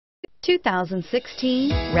2016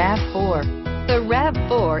 RAV4. The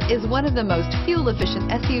RAV4 is one of the most fuel-efficient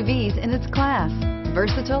SUVs in its class.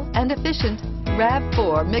 Versatile and efficient,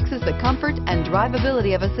 RAV4 mixes the comfort and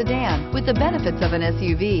drivability of a sedan with the benefits of an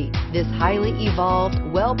SUV. This highly evolved,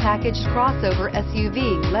 well-packaged crossover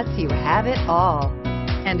SUV lets you have it all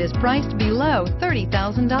and is priced below $30,000.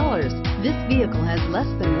 This vehicle has less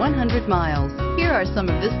than 100 miles. Here are some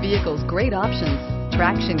of this vehicle's great options: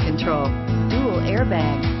 traction control, dual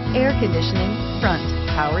airbags, air conditioning, front,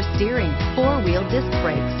 power steering, four-wheel disc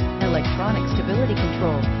brakes, electronic stability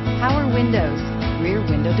control, power windows, rear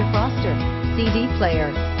window defroster, CD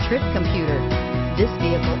player, trip computer. This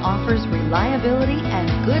vehicle offers reliability and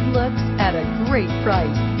good looks at a great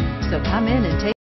price. So come in and take